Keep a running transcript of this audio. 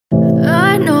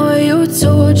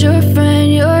told your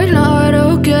friend you're not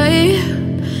okay,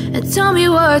 and tell me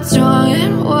what's wrong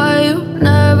and why you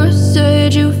never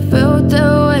said you felt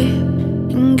that way.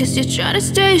 And guess you're trying to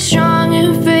stay strong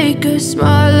and fake a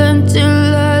smile until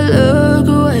I look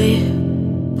away.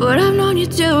 But I've known you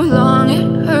too long,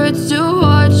 it hurts to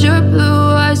watch your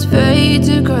blue eyes fade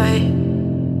to gray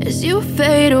as you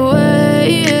fade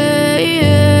away,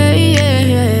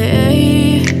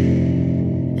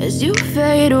 as you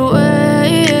fade away.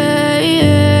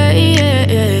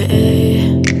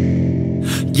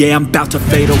 Yeah, I'm about to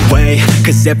fade away,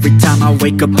 cause every time I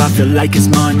wake up I feel like it's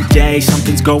Monday.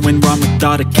 Something's going wrong with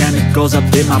all the chemicals up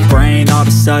in my brain. All of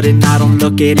a sudden I don't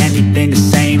look at anything the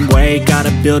same way.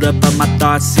 Gotta build up of my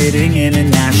thoughts sitting in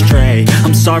an ashtray.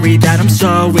 I'm sorry that I'm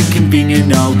so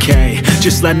inconvenient, okay.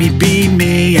 Just let me be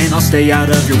me and I'll stay out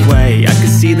of your way. I can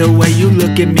see the way you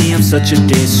look at me, I'm such a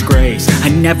disgrace. I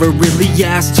never really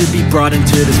asked to be brought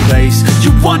into this place.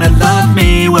 You wanna love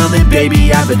me? Well then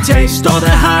baby I have a taste. All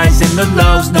the highs and the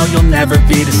lows, no you'll never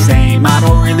be the same. I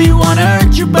don't really wanna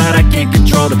hurt you but I can't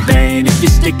control the pain. If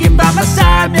you're sticking by my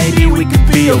side maybe we could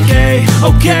be okay.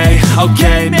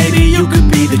 Okay, maybe you could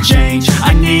be the change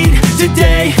I need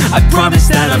today. I promise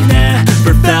that I've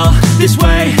never felt this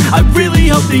way. I really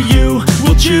hope that you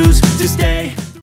will choose to stay.